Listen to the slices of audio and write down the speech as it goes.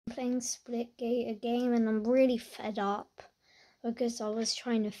playing Splitgate again, and I'm really fed up because I was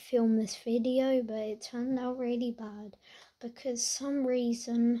trying to film this video, but it turned out really bad because some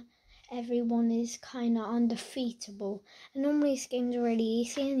reason everyone is kind of undefeatable, and normally this game's really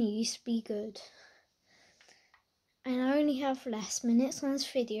easy and it used to be good. And I only have less minutes on this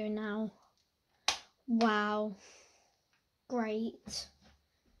video now. Wow. Great.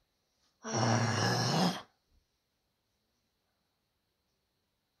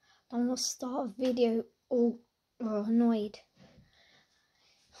 I don't want to start a video all annoyed.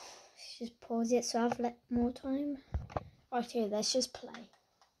 Let's just pause it so I've more time. Right here, let's just play.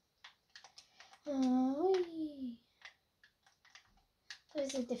 Oh,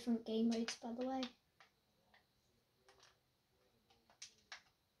 those are different game modes, by the way.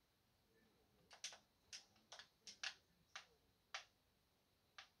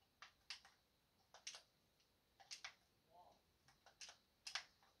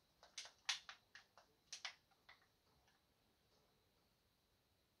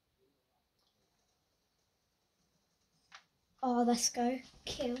 Oh, let's go.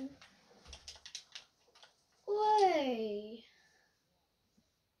 Kill. Way.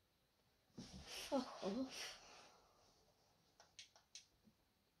 Fuck off.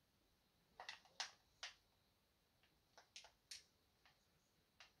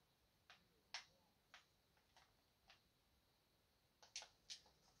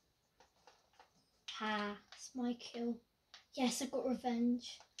 Ha, it's my kill. Yes, I got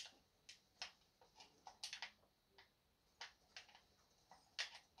revenge.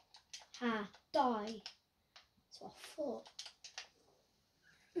 Ha, die. That's what I thought.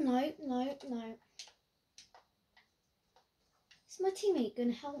 No. Is my teammate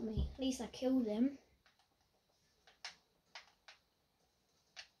gonna help me? At least I killed him.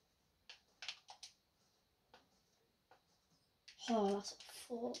 Oh, that's what I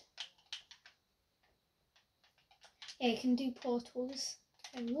thought. Yeah, you can do portals.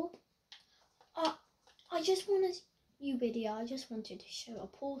 Okay, what? I just wanted you video. I just wanted to show a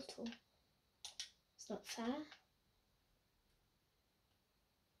portal. It's not fair.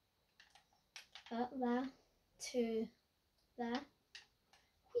 There to there.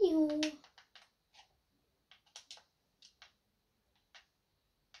 Wheel.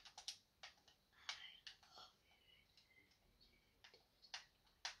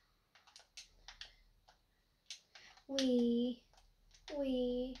 We.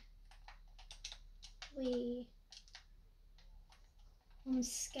 I'm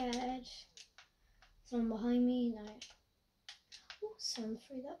scared. Someone behind me? No. Oh, someone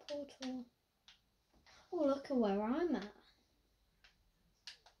through that portal. Oh, look at where I'm at.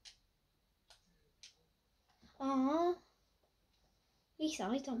 At least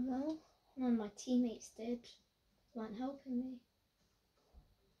I don't know. None of my teammates did. They weren't helping me.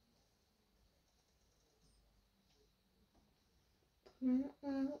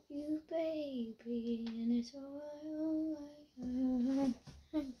 You baby, and it's alright.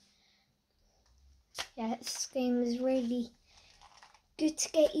 Yeah, this game is really good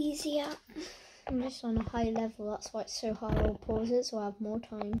to get easy at. I'm just on a high level, that's why it's so hard. I'll pause it so I have more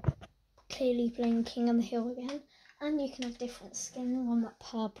time. Clearly playing King on the Hill again. And you can have different skin. One that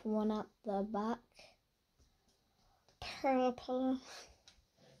purple one at the back. Purple.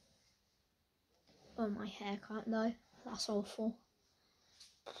 Oh, my haircut though. That's awful.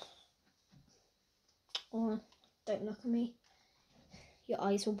 Oh, don't look at me. Your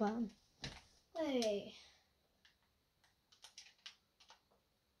eyes will burn. Hey.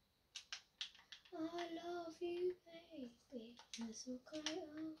 I love you, baby. It's okay.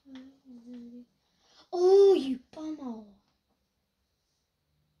 Oh, you bummer.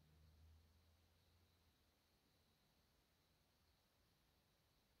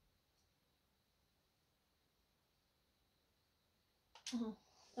 Oh,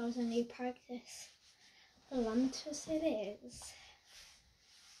 that was a new practice. Atlantis it is.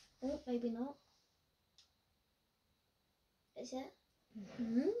 Oh, maybe not. Is it?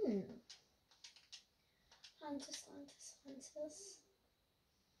 Atlantis.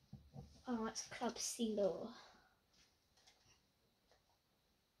 Oh, it's Club Silo.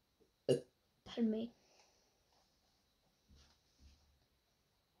 Pardon me.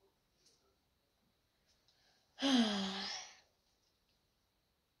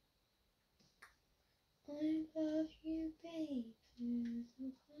 I love you, baby.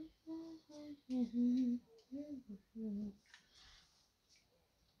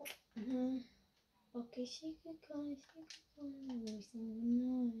 Okay, she could go every single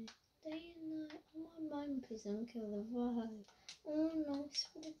night. Day and night, on my mind, prison, kill the vibe. Oh no, I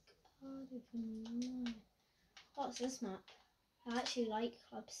swear to God, if I'm alive. What's this map? I actually like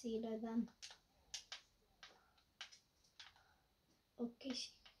Club Cedo then. Okay,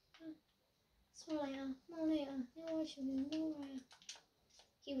 Soraya, Moria, Moria.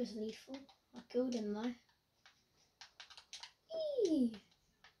 He was lethal. I killed him though. Eee.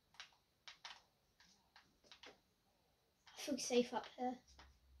 I feel safe up here.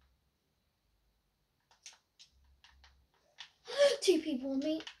 2 people on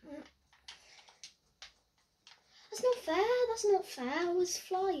me. That's not fair. That's not fair. I was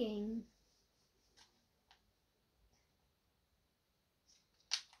flying.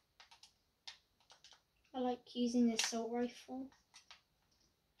 I like using the assault rifle.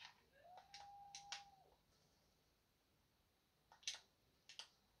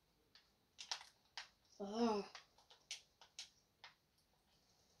 Oh.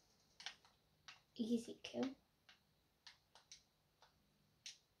 Easy kill.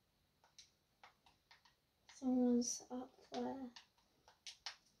 Someone's up there.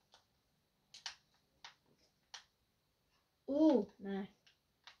 Oh, no.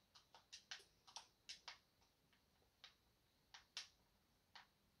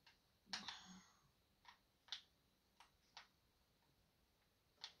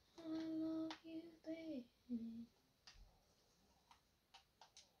 I love you, baby.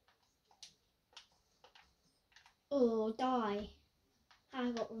 Oh, die.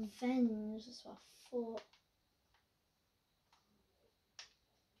 I got revenge. That's what I thought.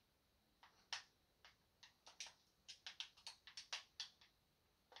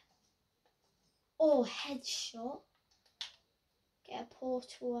 Oh, headshot. Get a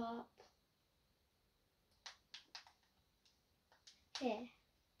portal up. Here.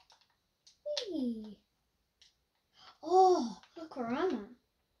 Whee. Oh, look where I'm at.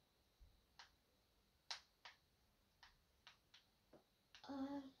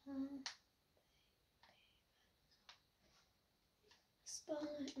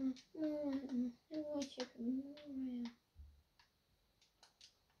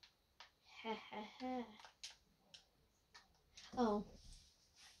 Oh,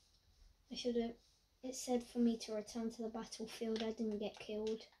 I should have. It said for me to return to the battlefield. I didn't get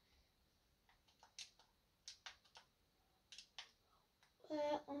killed. Where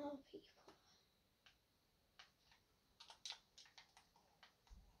are people?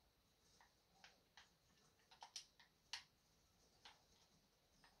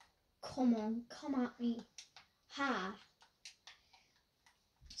 Come on, come at me. Ha!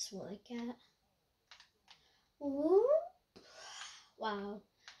 That's what I get. Whoop. Wow.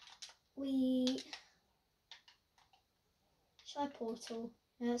 Should I portal?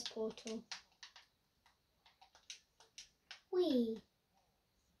 Yeah, let's portal. Wee.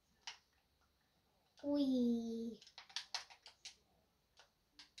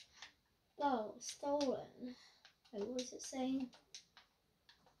 Oh, stolen. Wait, what was it saying?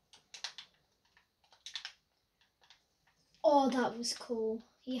 Oh, that was cool.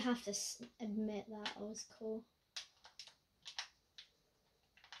 You have to admit that was cool.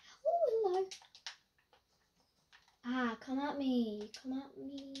 Oh, hello. Ah, come at me. Come at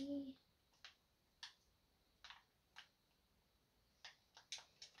me.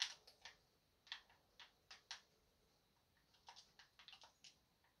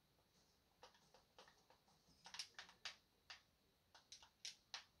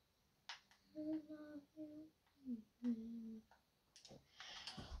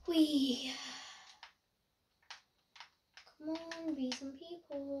 Wee. Come on, be some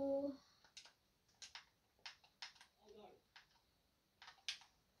people.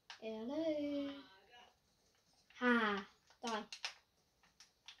 Hello. Ha. Die.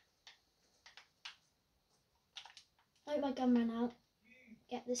 Hope my gun ran out.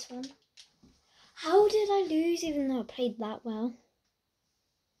 Get this one. How did I lose even though I played that well?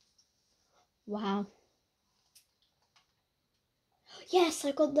 Wow. Yes,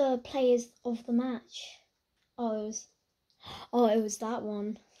 I got the players of the match. Oh, it was that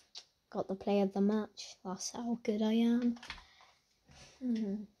one. Got the player of the match. That's how good I am.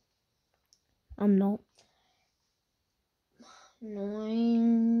 I'm not.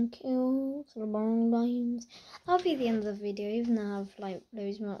 9 kills for long lines. That'll be the end of the video, even though I have like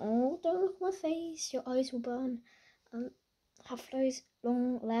loads more. Oh, don't look at my face, your eyes will burn. Have loads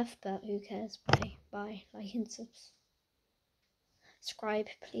long left, but who cares? Bye. Like and subscribe,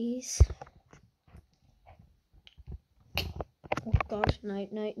 please. Oh god, no.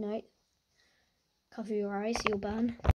 Cover your eyes, you'll burn.